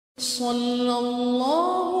صلى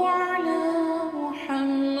الله على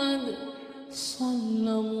محمد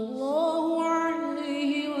صلى الله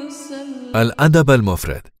عليه وسلم. Al-Adab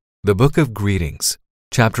Al-Mufrad, the Book of Greetings,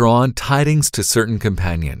 chapter on Tidings to Certain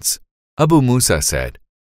Companions. Abu Musa said,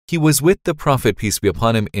 he was with the Prophet, peace be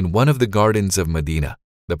upon him, in one of the gardens of Medina.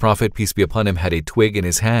 The Prophet, peace be upon him, had a twig in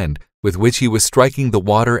his hand with which he was striking the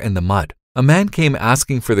water and the mud. A man came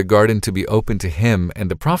asking for the garden to be opened to him,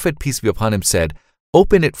 and the Prophet, peace be upon him, said,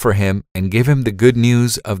 open it for him and give him the good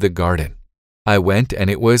news of the garden. I went, and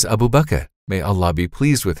it was Abu Bakr, may Allah be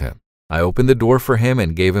pleased with him. I opened the door for him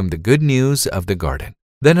and gave him the good news of the garden.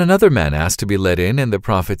 Then another man asked to be let in, and the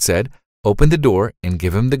Prophet said, open the door and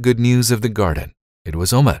give him the good news of the garden. It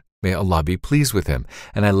was Umar, may Allah be pleased with him,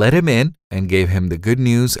 and I let him in and gave him the good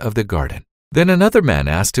news of the garden. Then another man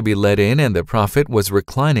asked to be let in, and the Prophet was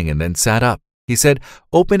reclining and then sat up. He said,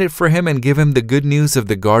 open it for him and give him the good news of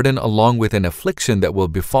the garden along with an affliction that will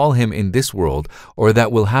befall him in this world or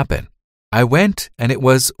that will happen. I went, and it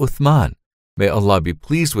was Uthman, may Allah be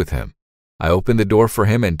pleased with him. I opened the door for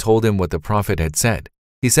him and told him what the Prophet had said.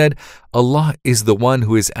 He said, Allah is the one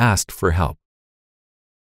who is asked for help.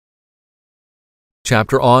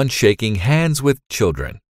 Chapter on Shaking Hands with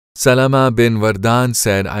Children. Salama bin Wardan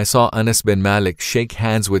said, I saw Anas bin Malik shake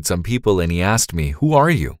hands with some people, and he asked me, who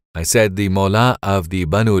are you? I said, the Mawla of the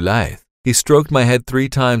Banu Layth. He stroked my head 3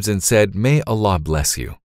 times and said, may Allah bless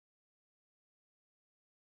you.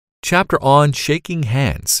 Chapter on Shaking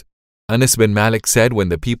Hands. Anas bin Malik said, when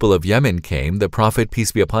the people of Yemen came, the Prophet,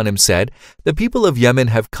 peace be upon him, said, the people of Yemen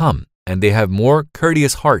have come, and they have more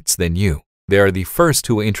courteous hearts than you. They are the first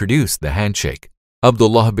who introduced the handshake.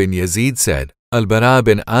 Abdullah bin Yazid said, Al-Bara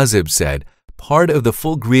bin Azib said, part of the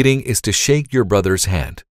full greeting is to shake your brother's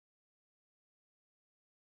hand.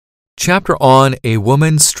 Chapter on A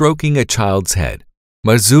Woman Stroking a Child's Head.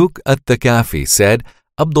 Marzouk at-Thaqafi said,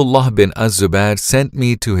 Abdullah bin Az-Zubair sent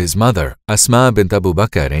me to his mother, Asma bint Abu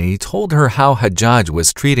Bakr, and he told her how Hajjaj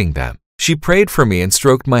was treating them. She prayed for me and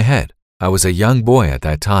stroked my head. I was a young boy at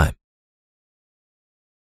that time.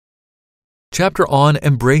 Chapter on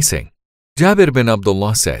Embracing. Jabir bin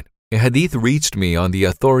Abdullah said, a hadith reached me on the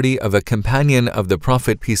authority of a companion of the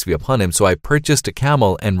Prophet, peace be upon him, so I purchased a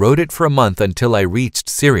camel and rode it for a month until I reached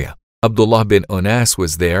Syria. Abdullah bin Unas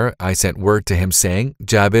was there. I sent word to him saying,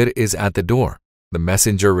 Jabir is at the door. The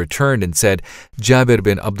messenger returned and said, Jabir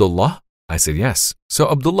bin Abdullah? I said, yes. So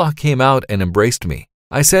Abdullah came out and embraced me.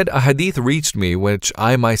 I said, a hadith reached me which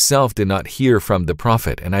I myself did not hear from the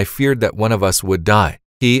Prophet, and I feared that one of us would die.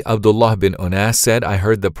 He, Abdullah bin Unas, said, I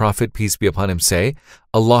heard the Prophet, peace be upon him, say,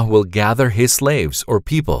 Allah will gather his slaves or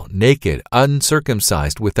people, naked,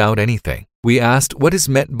 uncircumcised, without anything. We asked, what is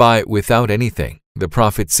meant by without anything? The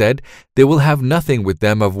Prophet said, they will have nothing with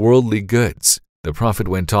them of worldly goods. The Prophet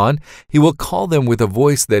went on, he will call them with a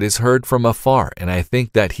voice that is heard from afar, and I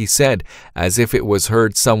think that he said, as if it was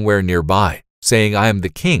heard somewhere nearby, saying, I am the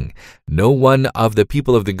king. No one of the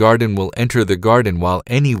people of the garden will enter the garden while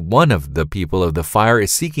any one of the people of the fire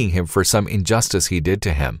is seeking him for some injustice he did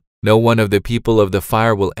to him. No one of the people of the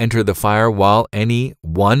fire will enter the fire while any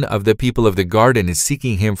one of the people of the garden is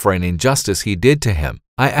seeking him for an injustice he did to him.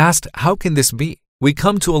 I asked, how can this be? We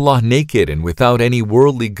come to Allah naked and without any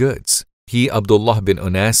worldly goods. He, Abdullah bin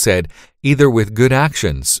Unas, said, either with good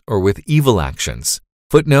actions or with evil actions.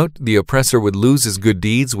 Footnote, the oppressor would lose his good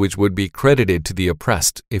deeds, which would be credited to the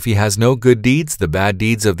oppressed. If he has no good deeds, the bad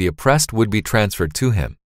deeds of the oppressed would be transferred to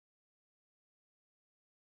him.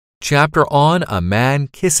 Chapter on A Man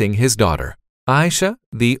Kissing His Daughter. Aisha,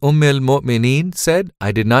 the al-Mu'mineen, said,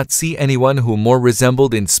 I did not see anyone who more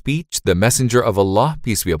resembled in speech the Messenger of Allah,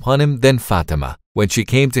 peace be upon him, than Fatima. When she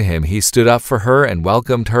came to him, he stood up for her and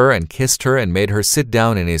welcomed her and kissed her and made her sit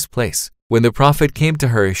down in his place. When the Prophet came to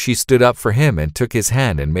her, she stood up for him and took his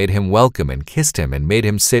hand and made him welcome and kissed him and made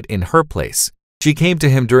him sit in her place. She came to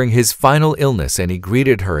him during his final illness, and he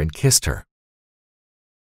greeted her and kissed her.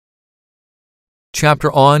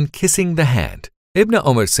 Chapter on Kissing the Hand. Ibn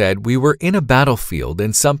Umar said, we were in a battlefield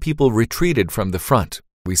and some people retreated from the front.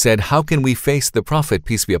 We said, how can we face the Prophet,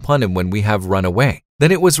 peace be upon him, when we have run away?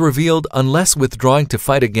 Then it was revealed, unless withdrawing to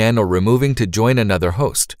fight again or removing to join another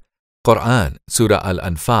host. Quran, Surah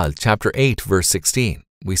Al-Anfal, chapter 8, verse 16.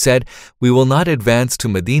 We said, we will not advance to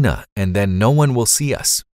Medina, and then no one will see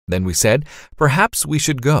us. Then we said, perhaps we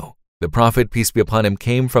should go. The Prophet, peace be upon him,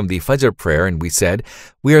 came from the Fajr prayer, and we said,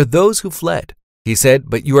 we are those who fled. He said,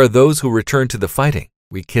 but you are those who returned to the fighting.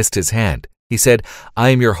 We kissed his hand. He said, I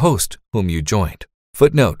am your host, whom you joined.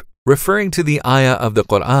 Footnote, referring to the ayah of the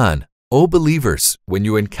Quran, O believers, when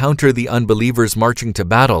you encounter the unbelievers marching to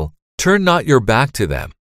battle, turn not your back to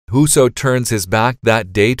them. Whoso turns his back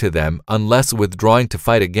that day to them, unless withdrawing to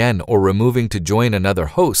fight again or removing to join another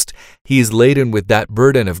host, he is laden with that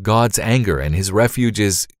burden of God's anger, and his refuge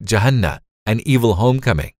is Jahannam, an evil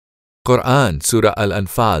homecoming. Quran, Surah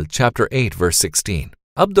Al-Anfal, chapter 8, verse 16.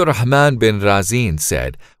 Abdurrahman bin Razin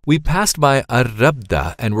said, "We passed by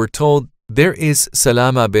Ar-Rabda and were told, 'There is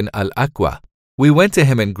Salama bin Al-Aqwa.' We went to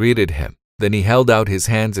him and greeted him. Then he held out his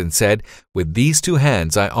hands and said, 'With these two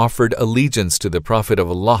hands I offered allegiance to the Prophet of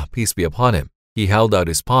Allah, peace be upon him.' He held out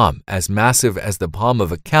his palm, as massive as the palm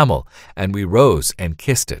of a camel, and we rose and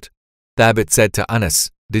kissed it." Thabit said to Anas,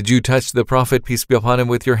 "Did you touch the Prophet, peace be upon him,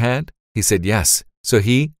 with your hand?" He said, "Yes." So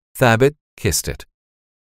he, Thabit, kissed it.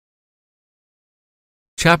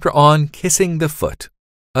 Chapter on Kissing the Foot.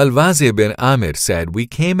 Al-Wazir bin Amir said, "We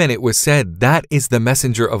came and it was said, 'That is the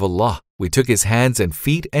Messenger of Allah.' We took his hands and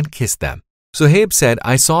feet and kissed them." Suhaib said,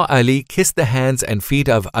 "I saw Ali kiss the hands and feet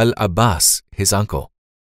of Al-Abbas, his uncle."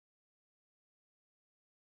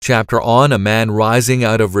 Chapter on A Man Rising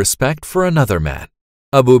Out of Respect for Another Man.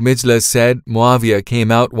 Abu Mijlas said, Muawiyah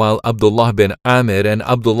came out while Abdullah bin Amir and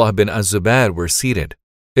Abdullah bin Az-Zubair were seated.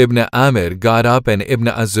 Ibn Amir got up and Ibn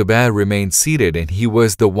Az-Zubair remained seated, and he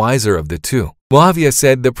was the wiser of the two. Muawiyah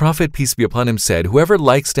said, "The Prophet, peace be upon him, said, 'Whoever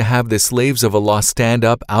likes to have the slaves of Allah stand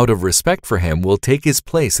up out of respect for him will take his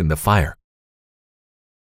place in the fire.'"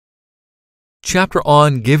 Chapter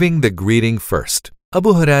on Giving the Greeting First.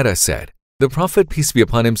 Abu Hurairah said, "The Prophet, peace be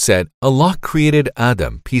upon him, said, 'Allah created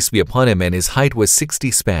Adam, peace be upon him, and his height was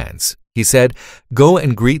 60 spans. He said, "Go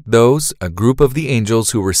and greet those, a group of the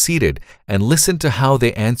angels who were seated, and listen to how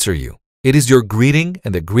they answer you. It is your greeting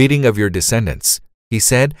and the greeting of your descendants." He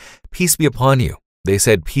said, "Peace be upon you." They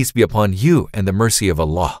said, "Peace be upon you and the mercy of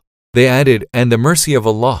Allah." They added, "And the mercy of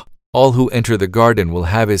Allah. All who enter the garden will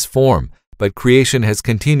have his form, but creation has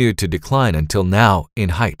continued to decline until now in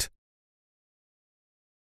height."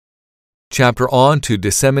 Chapter on To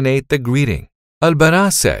Disseminate the Greeting. Al-Bara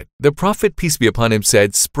said, "The Prophet, peace be upon him,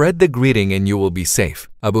 said, 'Spread the greeting and you will be safe.'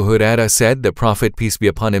 Abu Hurairah said, 'The Prophet, peace be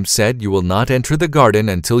upon him, said, 'You will not enter the garden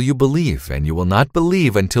until you believe, and you will not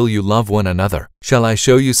believe until you love one another. Shall I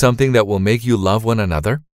show you something that will make you love one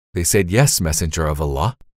another?' They said, 'Yes, Messenger of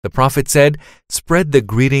Allah.' The Prophet said, 'Spread the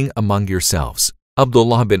greeting among yourselves.'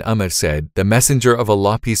 Abdullah bin Amr said, 'The Messenger of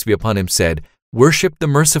Allah, peace be upon him, said, "Worship the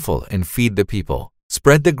merciful and feed the people.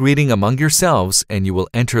 Spread the greeting among yourselves, and you will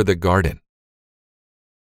enter the garden."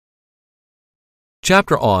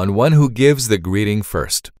 Chapter on One Who Gives the Greeting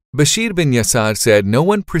First. Bashir bin Yasar said, "No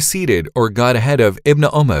one preceded or got ahead of Ibn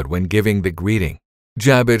Umar when giving the greeting."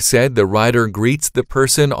 Jabir said, "The rider greets the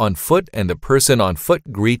person on foot, and the person on foot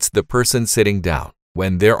greets the person sitting down.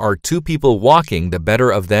 When there are two people walking, the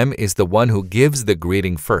better of them is the one who gives the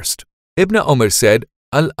greeting first." Ibn Umar said,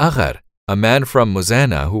 "Al-Aghar, a man from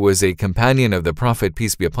Muzana who was a companion of the Prophet,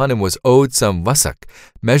 peace be upon him, was owed some wasak,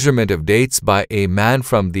 measurement of dates, by a man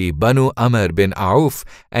from the Banu Amr bin Auf,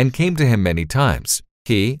 and came to him many times.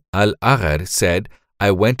 He, Al-Aghar, said,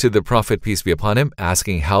 'I went to the Prophet, peace be upon him,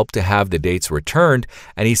 asking help to have the dates returned,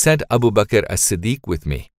 and he sent Abu Bakr as-Siddiq with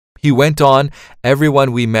me. He went on,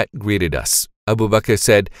 everyone we met greeted us. Abu Bakr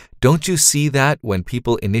said, "Don't you see that when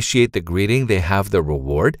people initiate the greeting, they have the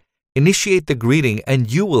reward? Initiate the greeting and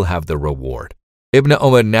you will have the reward." Ibn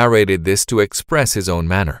Umar narrated this to express his own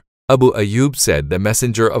manner. Abu Ayyub said, "The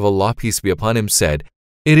Messenger of Allah, peace be upon him, said,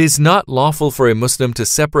 'It is not lawful for a Muslim to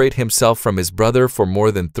separate himself from his brother for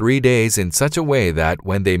more than 3 days in such a way that,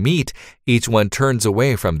 when they meet, each one turns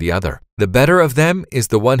away from the other. The better of them is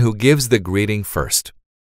the one who gives the greeting first.'"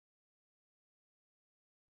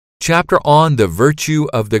 Chapter on The Virtue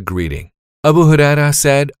of the Greeting. Abu Hurairah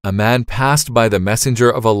said, "A man passed by the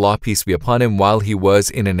Messenger of Allah, peace be upon him, while he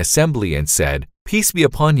was in an assembly and said, 'Peace be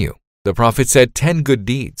upon you.' The Prophet said, 10 good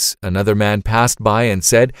deeds. Another man passed by and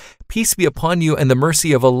said, 'Peace be upon you and the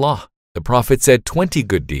mercy of Allah.' The Prophet said, 20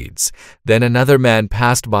 good deeds. Then another man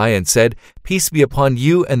passed by and said, 'Peace be upon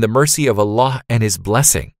you and the mercy of Allah and his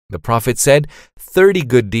blessing.' The Prophet said, 30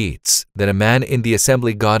 good deeds. Then a man in the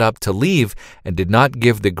assembly got up to leave and did not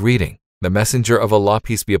give the greeting. The Messenger of Allah,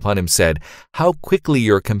 peace be upon him, said, 'How quickly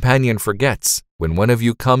your companion forgets. When one of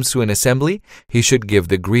you comes to an assembly, he should give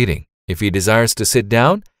the greeting. If he desires to sit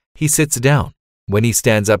down, he sits down. When he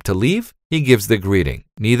stands up to leave, he gives the greeting.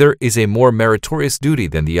 Neither is a more meritorious duty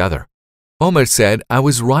than the other." Omar said, "I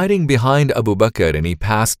was riding behind Abu Bakr and he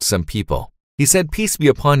passed some people. He said, 'Peace be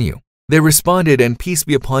upon you.' They responded, 'And peace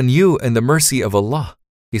be upon you and the mercy of Allah.'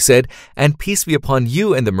 He said, 'And peace be upon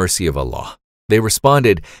you and the mercy of Allah.' They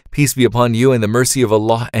responded, 'Peace be upon you and the mercy of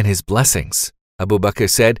Allah and his blessings.' Abu Bakr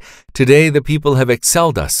said, 'Today the people have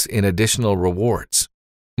excelled us in additional rewards.'"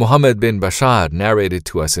 Muhammad bin Bashar narrated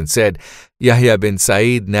to us and said, Yahya bin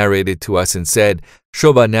Sa'id narrated to us and said,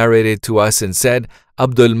 Shuba narrated to us and said,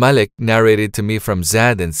 Abdul Malik narrated to me from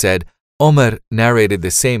Zad and said, Omar narrated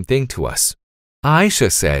the same thing to us.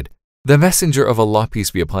 Aisha said, the Messenger of Allah, peace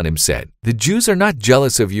be upon him, said, the Jews are not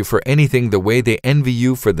jealous of you for anything the way they envy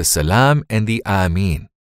you for the salam and the ameen.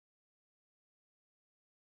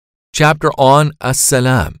 Chapter on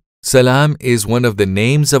As-Salam. Salam is one of the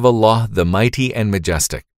names of Allah, the Mighty and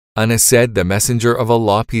Majestic. Anas said, the Messenger of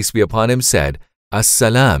Allah, peace be upon him, said,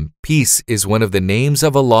 As-Salam, peace is one of the names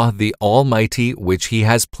of Allah, the Almighty, which He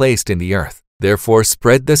has placed in the earth. Therefore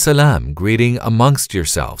spread the salam, greeting amongst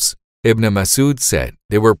yourselves. Ibn Masud said,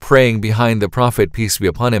 they were praying behind the Prophet, peace be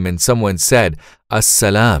upon him, and someone said,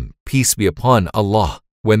 As-Salam, peace be upon Allah.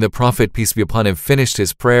 When the Prophet, peace be upon him, finished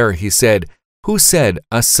his prayer, he said, who said,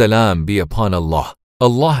 As-Salam be upon Allah?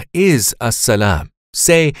 Allah is As-Salam.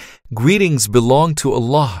 Say, greetings belong to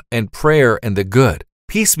Allah and prayer and the good.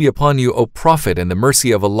 Peace be upon you, O Prophet, and the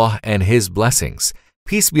mercy of Allah and His blessings.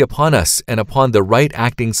 Peace be upon us and upon the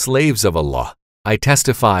right-acting slaves of Allah. I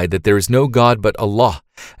testify that there is no God but Allah,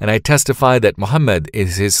 and I testify that Muhammad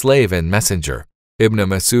is His slave and messenger. Ibn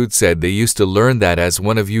Masud said they used to learn that as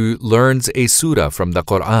one of you learns a surah from the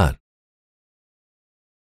Quran.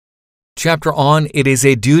 Chapter on It is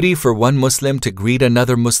a duty for one Muslim to greet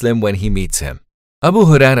another Muslim when he meets him. Abu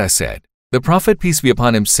Hurairah said, the Prophet, peace be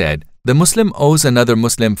upon him, said, the Muslim owes another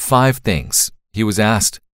Muslim 5 things. He was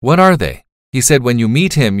asked, what are they? He said, when you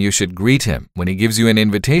meet him, you should greet him. When he gives you an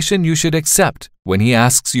invitation, you should accept. When he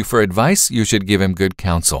asks you for advice, you should give him good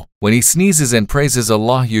counsel. When he sneezes and praises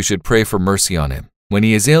Allah, you should pray for mercy on him. When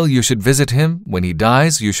he is ill, you should visit him. When he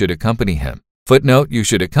dies, you should accompany him. Footnote, you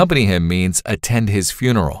should accompany him means attend his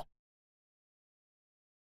funeral.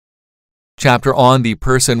 Chapter on the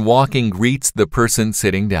person walking greets the person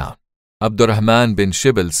sitting down. Abdurrahman bin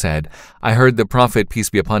Shibl said, I heard the Prophet, peace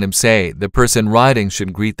be upon him, say, the person riding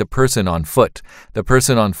should greet the person on foot. The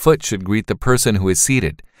person on foot should greet the person who is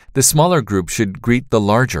seated. The smaller group should greet the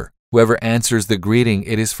larger. Whoever answers the greeting,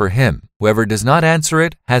 it is for him. Whoever does not answer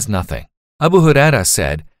it has nothing. Abu Hurairah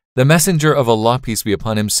said, the Messenger of Allah, peace be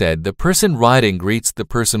upon him, said, the person riding greets the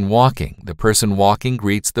person walking. The person walking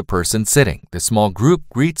greets the person sitting. The small group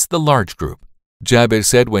greets the large group. Jabir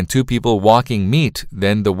said, when 2 people walking meet,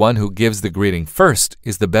 then the one who gives the greeting first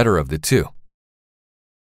is the better of the 2.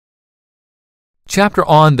 Chapter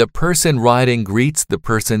on the person riding greets the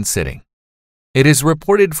person sitting. It is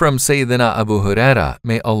reported from Sayyidina Abu Hurairah,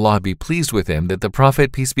 may Allah be pleased with him, that the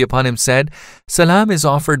Prophet, peace be upon him, said, Salam is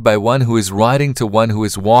offered by one who is riding to one who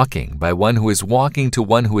is walking, by one who is walking to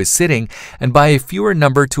one who is sitting, and by a fewer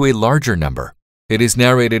number to a larger number. It is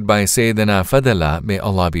narrated by Sayyidina Fadala, may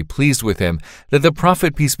Allah be pleased with him, that the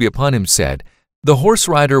Prophet, peace be upon him, said, the horse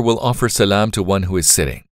rider will offer salam to one who is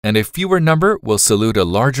sitting, and a fewer number will salute a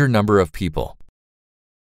larger number of people.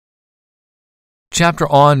 Chapter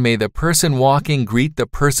on May the person walking greet the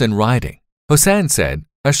person riding. Hussein said,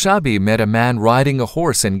 Ashabi met a man riding a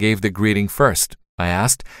horse and gave the greeting first. I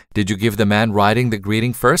asked, did you give the man riding the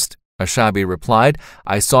greeting first? Ashabi replied,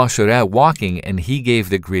 I saw Shura walking and he gave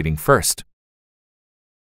the greeting first.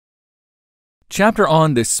 Chapter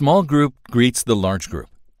on The small group greets the large group.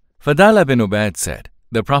 Fadala bin Ubaid said,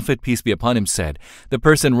 the Prophet, peace be upon him, said, the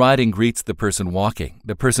person riding greets the person walking.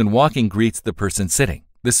 The person walking greets the person sitting.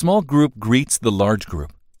 The small group greets the large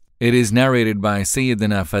group. It is narrated by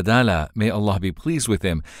Sayyidina Fadala, may Allah be pleased with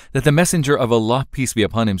him, that the Messenger of Allah, peace be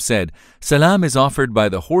upon him, said, Salam is offered by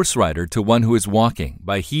the horse rider to one who is walking,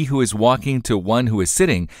 by he who is walking to one who is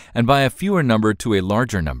sitting, and by a fewer number to a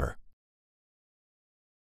larger number.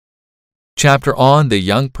 Chapter on The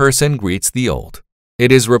young person greets the old.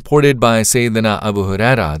 It is reported by Sayyidina Abu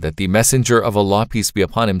Hurairah that the Messenger of Allah, peace be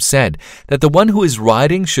upon him, said that the one who is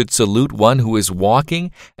riding should salute one who is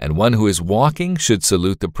walking, and one who is walking should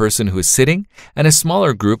salute the person who is sitting, and a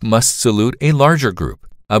smaller group must salute a larger group.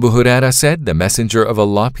 Abu Hurairah said, the Messenger of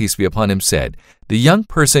Allah, peace be upon him, said, the young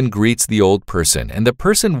person greets the old person, and the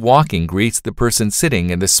person walking greets the person sitting,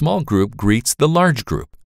 and the small group greets the large group.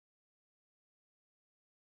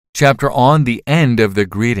 Chapter on The end of the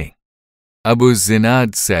greeting. Abu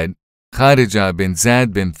Zinad said, Kharija bin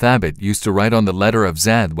Zad bin Thabit used to write on the letter of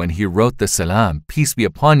Zad when he wrote the salam, peace be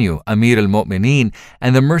upon you, Amir al-Mu'mineen,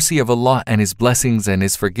 and the mercy of Allah and His blessings and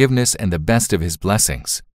His forgiveness and the best of His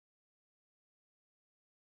blessings.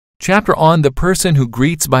 Chapter on The person who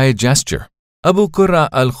greets by a gesture. Abu Qurra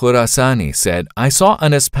al-Khurasani said, I saw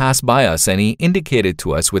Anas pass by us and he indicated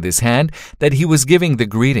to us with his hand that he was giving the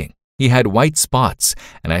greeting. He had white spots,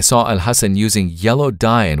 and I saw Al-Hasan using yellow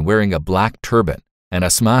dye and wearing a black turban. And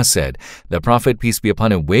Asma said, the Prophet, peace be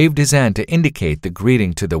upon him, waved his hand to indicate the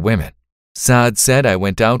greeting to the women. Saad said, I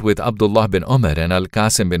went out with Abdullah bin Umar and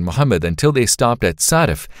Al-Qasim bin Muhammad until they stopped at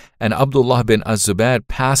Sarif, and Abdullah bin Az-Zubair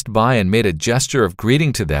passed by and made a gesture of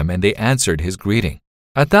greeting to them, and they answered his greeting.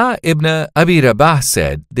 Ata ibn Abi Rabah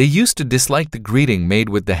said, they used to dislike the greeting made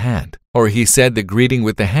with the hand, or he said the greeting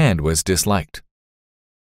with the hand was disliked.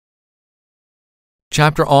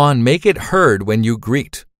 Chapter on Make It Heard When You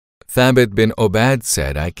Greet. Thabit bin Obad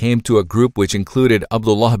said, I came to a group which included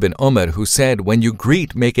Abdullah bin Umar, who said, when you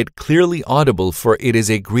greet, make it clearly audible, for it is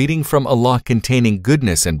a greeting from Allah containing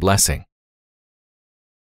goodness and blessing.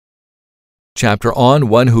 Chapter on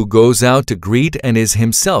One who goes out to greet and is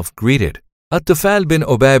himself greeted. At-Tufal bin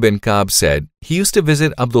Ubay bin Ka'b said, he used to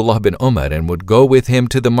visit Abdullah bin Umar and would go with him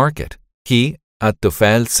to the market. He,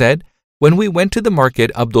 At-Tufal, said, when we went to the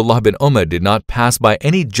market, Abdullah bin Umar did not pass by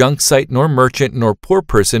any junk site, nor merchant, nor poor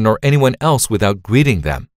person, nor anyone else without greeting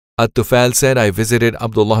them. At-Tufal said, I visited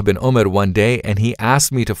Abdullah bin Umar one day, and he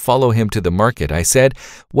asked me to follow him to the market. I said,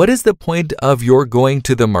 what is the point of your going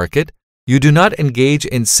to the market? You do not engage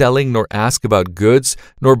in selling, nor ask about goods,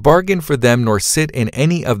 nor bargain for them, nor sit in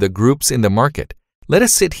any of the groups in the market. Let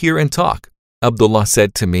us sit here and talk. Abdullah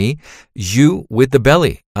said to me, you with the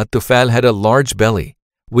belly. At-Tufal had a large belly.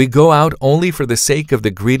 We go out only for the sake of the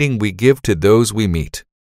greeting we give to those we meet.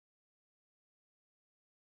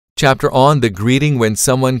 Chapter on the greeting when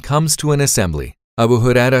someone comes to an assembly. Abu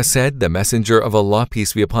Hurairah said, the Messenger of Allah,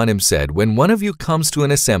 peace be upon him, said, when one of you comes to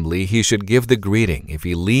an assembly, he should give the greeting. If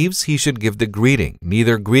he leaves, he should give the greeting.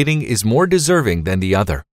 Neither greeting is more deserving than the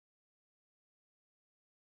other.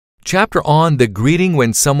 Chapter on the greeting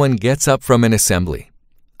when someone gets up from an assembly.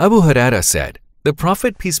 Abu Hurairah said, the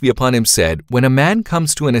Prophet, peace be upon him, said, when a man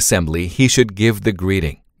comes to an assembly, he should give the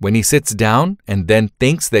greeting. When he sits down and then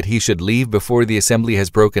thinks that he should leave before the assembly has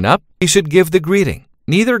broken up, he should give the greeting.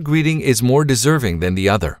 Neither greeting is more deserving than the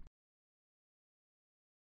other.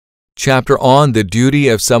 Chapter on the duty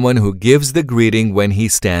of someone who gives the greeting when he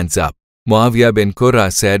stands up. Muawiyah bin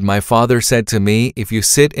Qurra said, my father said to me, if you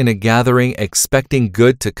sit in a gathering expecting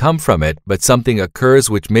good to come from it, but something occurs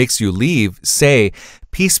which makes you leave, say,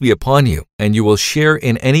 peace be upon you, and you will share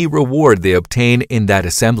in any reward they obtain in that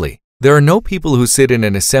assembly. There are no people who sit in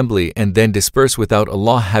an assembly and then disperse without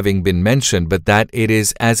Allah having been mentioned, but that it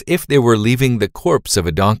is as if they were leaving the corpse of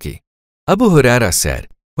a donkey. Abu Hurairah said,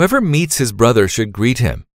 whoever meets his brother should greet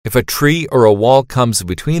him. If a tree or a wall comes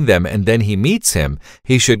between them and then he meets him,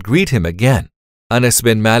 he should greet him again. Anas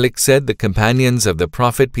bin Malik said, the companions of the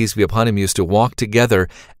Prophet, peace be upon him, used to walk together,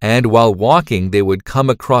 and while walking they would come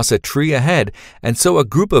across a tree ahead, and so a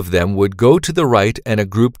group of them would go to the right and a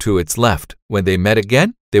group to its left. When they met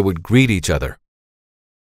again, they would greet each other.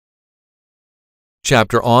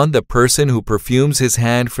 Chapter on the person who perfumes his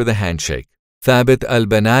hand for the handshake. Thabit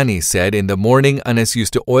al-Banani said, in the morning Anas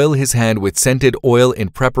used to oil his hand with scented oil in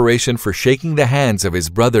preparation for shaking the hands of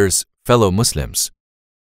his brothers, fellow Muslims.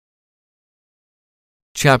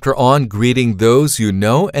 Chapter on greeting those you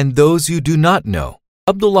know and those you do not know.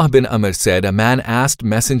 Abdullah bin Amr said, a man asked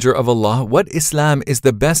Messenger of Allah, what Islam is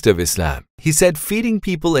the best of Islam? He said, feeding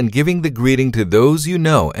people and giving the greeting to those you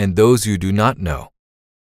know and those you do not know.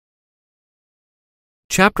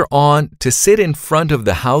 Chapter on to sit in front of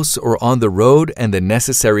the house or on the road and the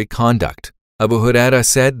necessary conduct. Abu Hurairah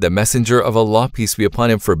said, the Messenger of Allah, peace be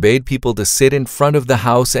upon him, forbade people to sit in front of the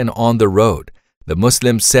house and on the road. The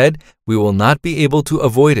Muslims said, we will not be able to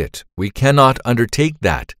avoid it. We cannot undertake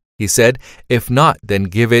that. He said, if not, then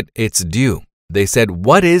give it its due. They said,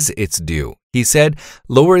 what is its due? He said,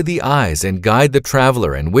 lower the eyes and guide the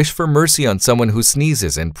traveler and wish for mercy on someone who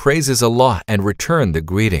sneezes and praises Allah and return the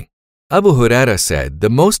greeting. Abu Hurairah said, the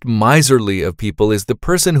most miserly of people is the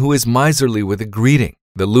person who is miserly with a greeting.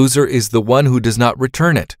 The loser is the one who does not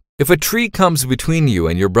return it. If a tree comes between you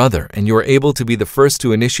and your brother and you are able to be the first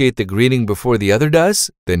to initiate the greeting before the other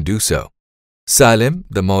does, then do so. Salim,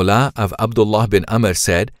 the Mawla of Abdullah bin Amr,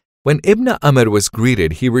 said, when Ibn Amr was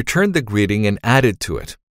greeted, he returned the greeting and added to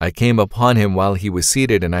it. I came upon him while he was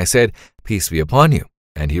seated and I said, peace be upon you.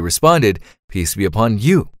 And he responded, peace be upon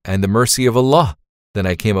you and the mercy of Allah. Then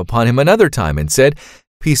I came upon him another time and said,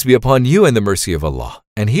 peace be upon you and the mercy of Allah.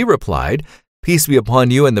 And he replied, peace be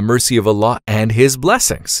upon you and the mercy of Allah and His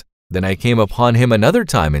blessings. Then I came upon him another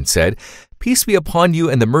time and said, peace be upon you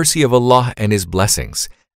and the mercy of Allah and His blessings.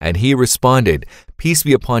 And he responded, peace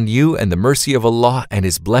be upon you and the mercy of Allah and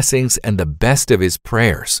His blessings and the best of His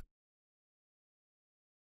prayers.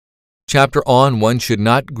 Chapter on one should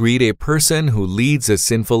not greet a person who leads a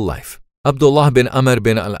sinful life. Abdullah bin Amr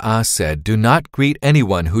bin al-As said, do not greet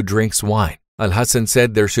anyone who drinks wine. Al-Hasan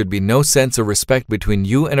said there should be no sense of respect between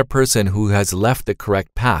you and a person who has left the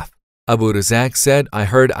correct path. Abu Razak said, I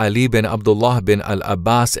heard Ali bin Abdullah bin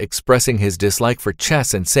al-Abbas expressing his dislike for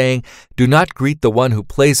chess and saying, do not greet the one who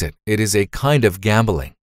plays it. It is a kind of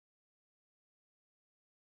gambling.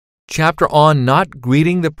 Chapter on not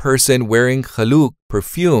greeting the person wearing khaluk,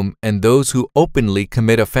 perfume, and those who openly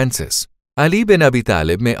commit offenses. Ali bin Abi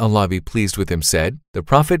Talib, may Allah be pleased with him, said, the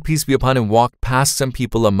Prophet, peace be upon him, walked past some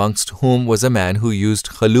people amongst whom was a man who used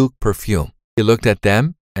khaluk perfume. He looked at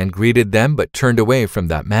them and greeted them but turned away from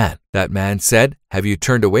that man. That man said, have you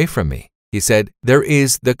turned away from me? He said, there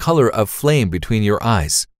is the color of flame between your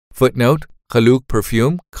eyes. Footnote, khaluk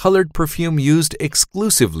perfume, colored perfume used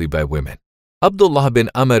exclusively by women. Abdullah bin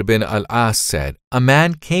Amr bin al-As said, a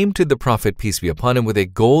man came to the Prophet, peace be upon him, with a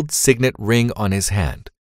gold signet ring on his hand.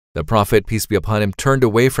 The Prophet, peace be upon him, turned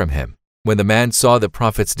away from him. When the man saw the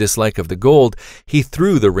Prophet's dislike of the gold, he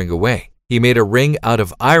threw the ring away. He made a ring out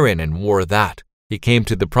of iron and wore that. He came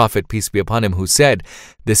to the Prophet, peace be upon him, who said,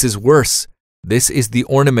 this is worse. This is the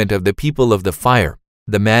ornament of the people of the fire.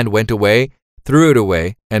 The man went away, threw it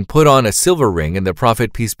away, and put on a silver ring, and the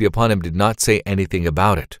Prophet, peace be upon him, did not say anything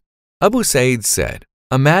about it. Abu Sa'id said,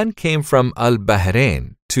 a man came from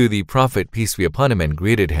Al-Bahrain to the Prophet, peace be upon him, and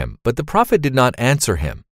greeted him, but the Prophet did not answer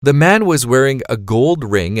him. The man was wearing a gold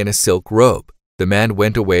ring and a silk robe. The man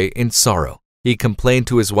went away in sorrow. He complained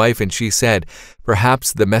to his wife, and she said,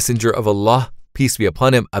 perhaps the Messenger of Allah, peace be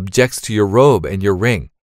upon him, objects to your robe and your ring.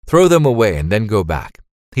 Throw them away and then go back.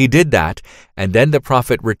 He did that, and then the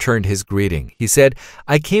Prophet returned his greeting. He said,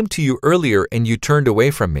 I came to you earlier and you turned away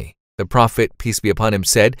from me. The Prophet, peace be upon him,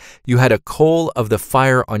 said, you had a coal of the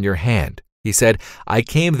fire on your hand. He said, I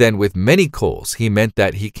came then with many coals. He meant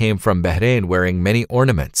that he came from Bahrain wearing many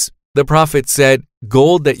ornaments. The Prophet said,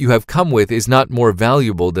 gold that you have come with is not more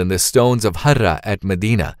valuable than the stones of Harra at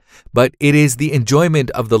Medina, but it is the enjoyment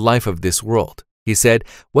of the life of this world. He said,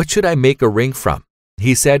 what should I make a ring from?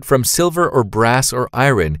 He said, from silver or brass or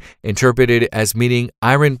iron, interpreted as meaning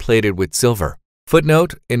iron plated with silver.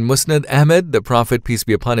 Footnote, in Musnad Ahmad, the Prophet, peace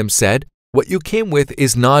be upon him, said, what you came with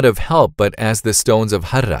is not of help but as the stones of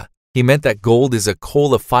Harra. He meant that gold is a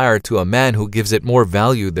coal of fire to a man who gives it more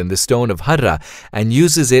value than the stone of Harra and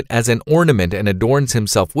uses it as an ornament and adorns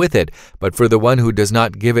himself with it, but for the one who does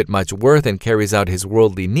not give it much worth and carries out his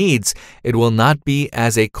worldly needs, it will not be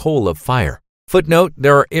as a coal of fire. Footnote,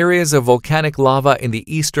 there are areas of volcanic lava in the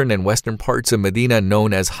eastern and western parts of Medina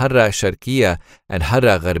known as Harra Sharqiyya and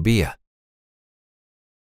Harra Gharbiyya.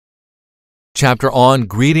 Chapter on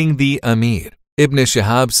greeting the Amir. Ibn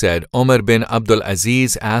Shihab said, Umar bin Abdul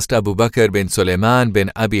Aziz asked Abu Bakr bin Sulaiman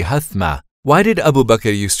bin Abi Hathma, why did Abu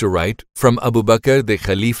Bakr used to write from Abu Bakr, the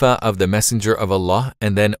Khalifa of the Messenger of Allah,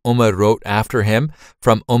 and then Umar wrote after him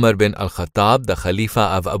from Umar bin al-Khattab, the Khalifa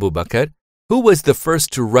of Abu Bakr? Who was the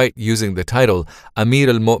first to write using the title Amir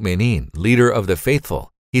al-Mu'mineen, leader of the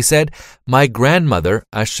faithful? He said, my grandmother,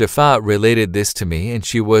 Ash-Shifa, related this to me, and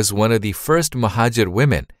she was one of the first Muhajir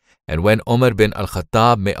women. And when Umar bin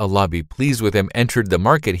al-Khattab, may Allah be pleased with him, entered the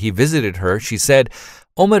market, he visited her. She said,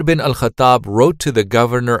 Umar bin al-Khattab wrote to the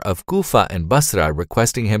governor of Kufa and Basra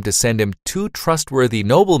requesting him to send him 2 trustworthy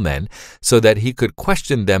noblemen so that he could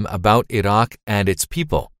question them about Iraq and its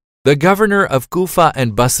people. The governor of Kufa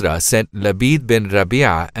and Basra sent Labid bin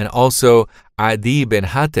Rabi'a and also Adi bin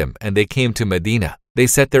Hatim, and they came to Medina. They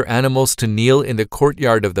set their animals to kneel in the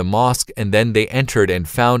courtyard of the mosque, and then they entered and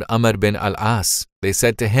found Amr bin al-As. They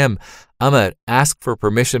said to him, Amr, ask for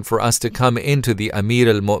permission for us to come into the Amir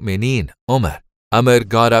al-Mu'mineen, Umar. Amr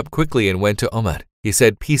got up quickly and went to Umar. He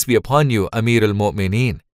said, peace be upon you, Amir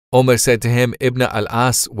al-Mu'mineen. Umar said to him, Ibn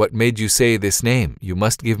al-As, what made you say this name? You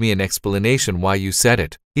must give me an explanation why you said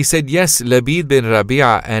it. He said, yes, Labid bin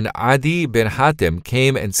Rabi'a and Adi bin Hatim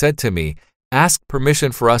came and said to me, ask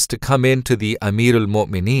permission for us to come into the Amir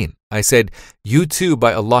al-Mu'mineen. I said, you too,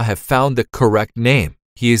 by Allah, have found the correct name.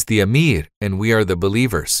 He is the Amir, and we are the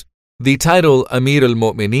believers. The title Amir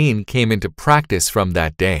al-Mu'mineen came into practice from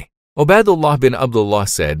that day. Ubaidullah bin Abdullah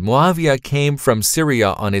said, Muawiyah came from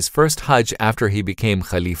Syria on his first Hajj after he became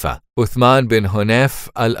Khalifa. Uthman bin Hunayf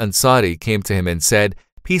al-Ansari came to him and said,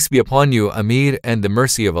 peace be upon you, Amir, and the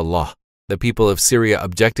mercy of Allah. The people of Syria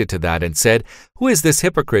objected to that and said, who is this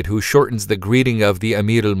hypocrite who shortens the greeting of the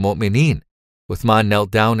Amir al-Mu'mineen? Uthman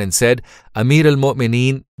knelt down and said, Amir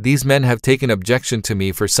al-Mu'mineen, these men have taken objection to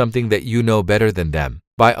me for something that you know better than them.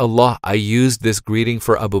 By Allah, I used this greeting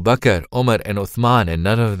for Abu Bakr, Umar, and Uthman, and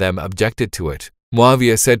none of them objected to it.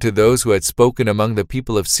 Muawiyah said to those who had spoken among the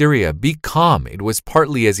people of Syria, be calm, it was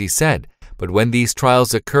partly as he said, But when these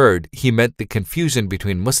trials occurred, he met the confusion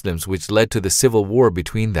between Muslims which led to the civil war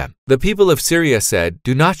between them. The people of Syria said,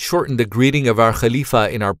 "Do not shorten the greeting of our Khalifa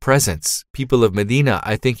in our presence. People of Medina,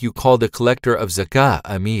 I think you call the collector of zakah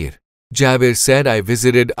Amir." Jabir said, "I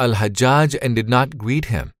visited Al-Hajjaj and did not greet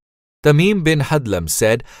him." Tamim bin Hadlam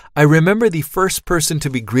said, "I remember the first person to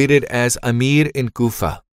be greeted as Amir in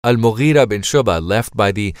Kufa. Al-Mughira bin Shuba left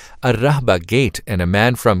by the Ar-Rahba gate, and a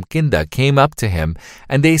man from Kinda came up to him,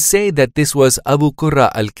 and they say that this was Abu Qurra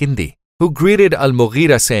al-Kindi, who greeted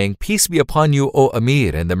Al-Mughira saying, 'Peace be upon you, O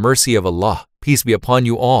Amir, and the mercy of Allah. Peace be upon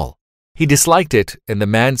you all.' He disliked it, and the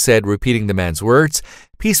man said, repeating the man's words,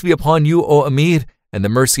 'Peace be upon you, O Amir, and the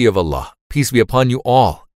mercy of Allah. Peace be upon you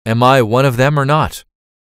all. Am I one of them or not?'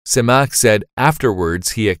 Simak said,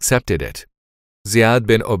 afterwards he accepted it. Ziyad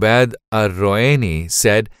bin Ubaid al-Ru'ayni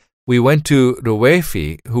said, "We went to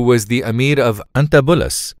Ruwayfi, who was the Amir of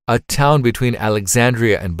Antabulus, a town between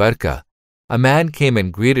Alexandria and Barka. A man came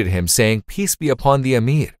and greeted him, saying, 'Peace be upon the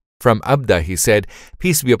Amir.' From Abda he said,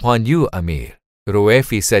 'Peace be upon you, Amir.'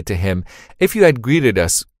 Ruwayfi said to him, 'If you had greeted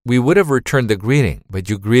us, we would have returned the greeting, but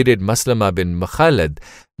you greeted Maslama bin Mukhalad.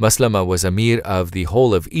 Maslama was Amir of the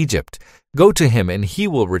whole of Egypt. Go to him and he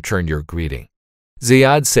will return your greeting.'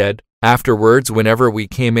 Ziyad said, 'Afterwards, whenever we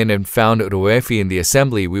came in and found Ruwayfi in the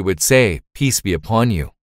assembly, we would say, 'Peace be upon you.'"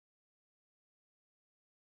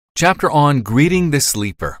 Chapter on Greeting the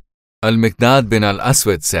Sleeper. Al-Miqdad bin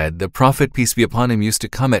al-Aswad said, "The Prophet, peace be upon him, used to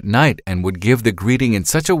come at night and would give the greeting in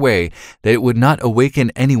such a way that it would not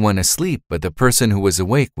awaken anyone asleep, but the person who was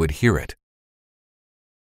awake would hear it."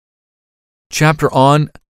 Chapter on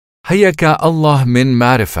Hayyaka Allah min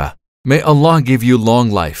Marifa. May Allah give you long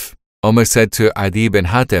life. Omar said to Adi bin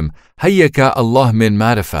Hatim, "Hayyaka Allah min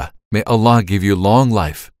Marifa. May Allah give you long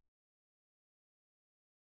life."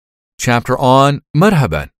 Chapter on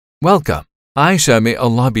Marhaban. Welcome. Aisha, may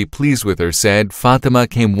Allah be pleased with her, said, "Fatima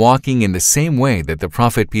came walking in the same way that the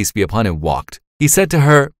Prophet, peace be upon him, walked. He said to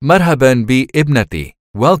her, 'Marhaban bi ibnati.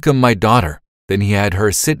 Welcome, my daughter.' Then he had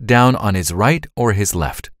her sit down on his right or his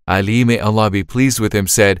left. Ali, may Allah be pleased with him,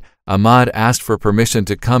 said, Ahmad asked for permission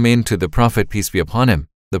to come in to the Prophet, peace be upon him.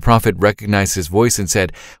 The Prophet recognized his voice and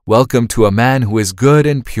said, 'Welcome to a man who is good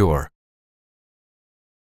and pure.'"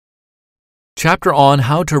 Chapter on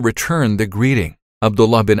How to Return the Greeting.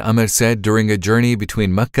 Abdullah bin Amr said, "During a journey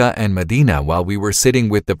between Mecca and Medina, while we were sitting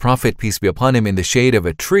with the Prophet, peace be upon him, in the shade of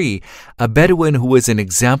a tree, a Bedouin who was an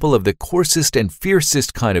example of the coarsest and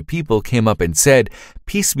fiercest kind of people came up and said,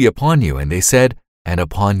 'Peace be upon you.' And they said, 'And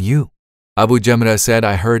upon you.' Abu Jamrah said,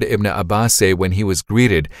 "I heard Ibn Abbas say when he was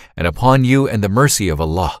greeted, 'And upon you and the mercy of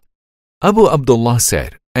Allah.'" Abu Abdullah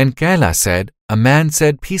said, and Kaila said, "A man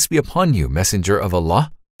said, 'Peace be upon you, Messenger of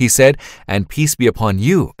Allah.' He said, 'And peace be upon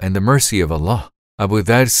you and the mercy of Allah.'" Abu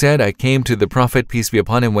Dhar said, "I came to the Prophet, peace be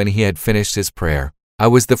upon him, when he had finished his prayer. I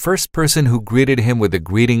was the first person who greeted him with the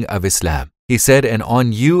greeting of Islam. He said, 'And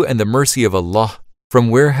on you and the mercy of Allah. From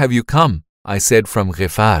where have you come?' I said, 'From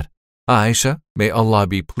Ghifar.'" Aisha, may Allah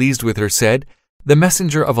be pleased with her, said, "The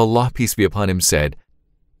Messenger of Allah, peace be upon him, said,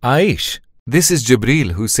 'Aish, this is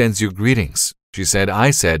Jibreel who sends you greetings.' She said,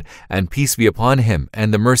 I said, 'And peace be upon him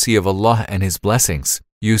and the mercy of Allah and his blessings.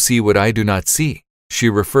 You see what I do not see.' She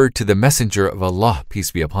referred to the Messenger of Allah,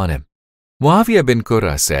 peace be upon him. Muawiyah bin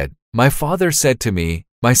Qurra said, "My father said to me,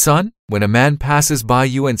 'My son, when a man passes by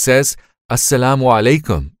you and says, Assalamu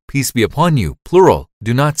alaikum, peace be upon you, plural,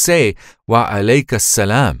 do not say, Wa alaykas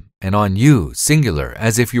salam, and on you, singular,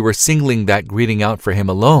 as if you were singling that greeting out for him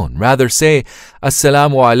alone. Rather say,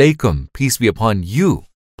 Assalamu alaikum, peace be upon you,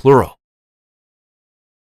 plural."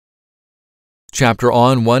 Chapter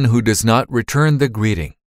on One Who Does Not Return the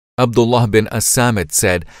Greeting. Abdullah bin As-Samit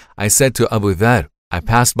said, "I said to Abu Dhar, I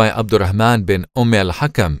passed by Abdurrahman bin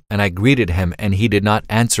al-Hakam, and I greeted him, and he did not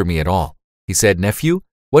answer me at all. He said, 'Nephew,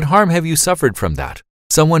 what harm have you suffered from that?'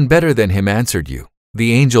 Someone better than him answered you,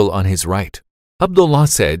 the angel on his right." Abdullah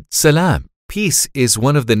said, "Salam, peace is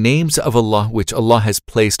one of the names of Allah which Allah has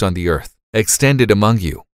placed on the earth, extended among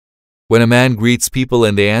you. When a man greets people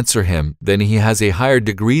and they answer him, then he has a higher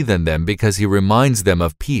degree than them because he reminds them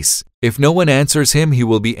of peace. If no one answers him, he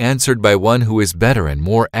will be answered by one who is better and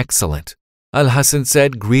more excellent." Al-Hasan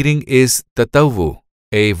said, "Greeting is tatawwu,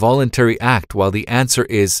 a voluntary act, while the answer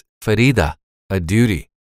is farida, a duty."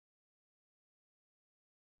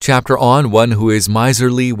 Chapter on One Who is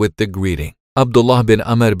Miserly with the Greeting. Abdullah bin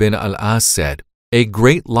Amr bin al-As said, "A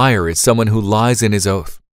great liar is someone who lies in his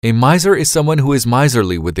oath. A miser is someone who is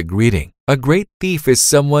miserly with the greeting. A great thief is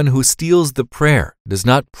someone who steals the prayer, does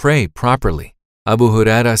not pray properly." Abu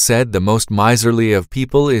Huraira said, "The most miserly of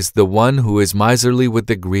people is the one who is miserly with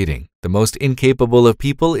the greeting. The most incapable of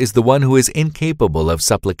people is the one who is incapable of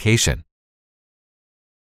supplication."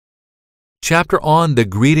 Chapter on the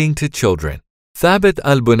greeting to children. Thabit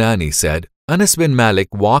al-Bunani said, Anas bin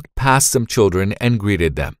Malik walked past some children and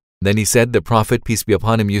greeted them. Then he said the Prophet, peace be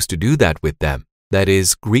upon him, used to do that with them, that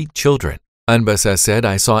is, greet children. Anbasa said,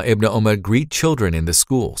 I saw Ibn Umar greet children in the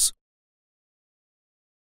schools.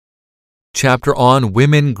 Chapter on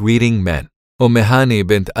women greeting men. Hani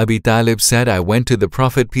bint Abi Talib said, I went to the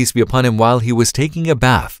Prophet, peace be upon him, while he was taking a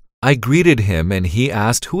bath. I greeted him and he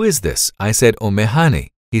asked, who is this? I said, Hani.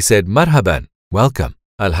 He said, Marhaban, welcome.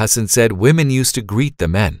 Al-Hasan said, women used to greet the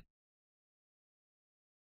men.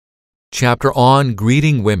 Chapter on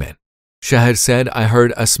greeting women. Shahir said, I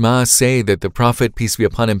heard Asma say that the Prophet, peace be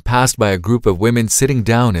upon him, passed by a group of women sitting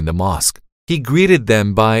down in the mosque. He greeted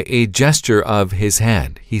them by a gesture of his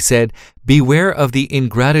hand. He said, beware of the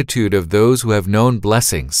ingratitude of those who have known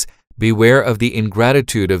blessings. Beware of the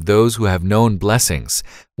ingratitude of those who have known blessings.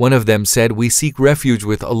 One of them said, we seek refuge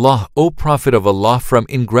with Allah, O Prophet of Allah, from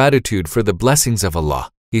ingratitude for the blessings of Allah.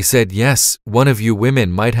 He said, yes, one of you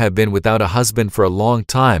women might have been without a husband for a long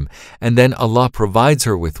time, and then Allah provides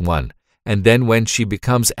her with one. And then when she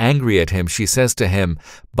becomes angry at him, she says to him,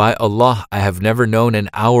 by Allah, I have never known an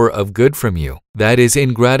hour of good from you. That is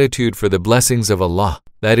ingratitude for the blessings of Allah.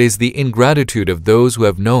 That is the ingratitude of those who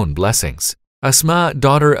have known blessings. Asma,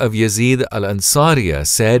 daughter of Yazid al-Ansariya,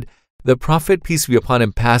 said, the Prophet, peace be upon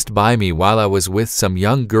him, passed by me while I was with some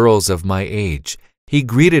young girls of my age. He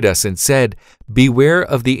greeted us and said, beware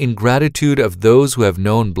of the ingratitude of those who have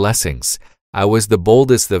known blessings. I was the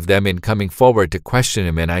boldest of them in coming forward to question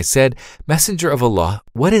him, and I said, Messenger of Allah,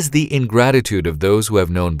 what is the ingratitude of those who have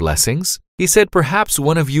known blessings? He said, perhaps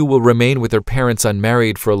one of you will remain with her parents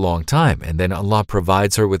unmarried for a long time, and then Allah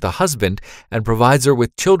provides her with a husband and provides her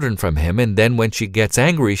with children from him, and then when she gets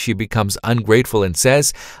angry, she becomes ungrateful and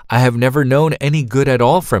says, I have never known any good at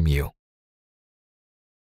all from you.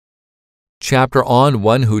 Chapter on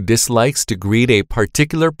one who dislikes to greet a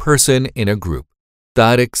particular person in a group.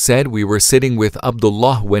 Tariq said, we were sitting with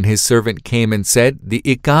Abdullah when his servant came and said, the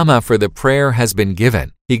iqamah for the prayer has been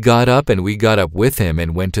given. He got up and we got up with him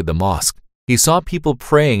and went to the mosque. He saw people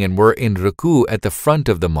praying and were in ruku at the front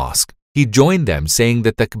of the mosque. He joined them, saying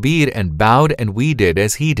the takbir, and bowed, and we did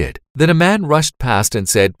as he did. Then a man rushed past and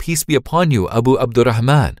said, peace be upon you, Abu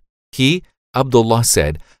Abdurrahman. He, Abdullah,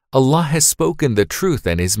 said, Allah has spoken the truth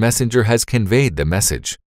and his messenger has conveyed the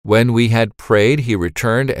message. When we had prayed, he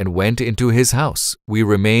returned and went into his house. We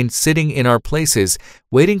remained sitting in our places,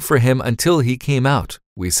 waiting for him until he came out.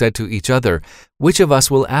 We said to each other, which of us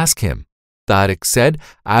will ask him? Tariq said,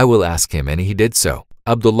 I will ask him, and he did so.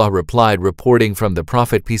 Abdullah replied, reporting from the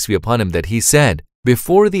Prophet, peace be upon him, that he said,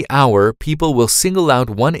 before the hour, people will single out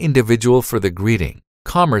one individual for the greeting.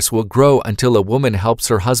 Commerce will grow until a woman helps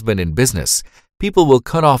her husband in business. People will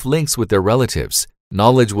cut off links with their relatives.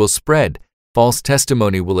 Knowledge will spread. False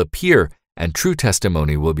testimony will appear, and true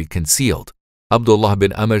testimony will be concealed. Abdullah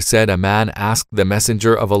bin Amr said, a man asked the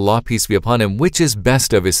Messenger of Allah, peace be upon him, which is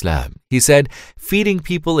best of Islam? He said, feeding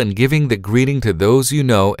people and giving the greeting to those you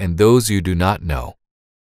know and those you do not know.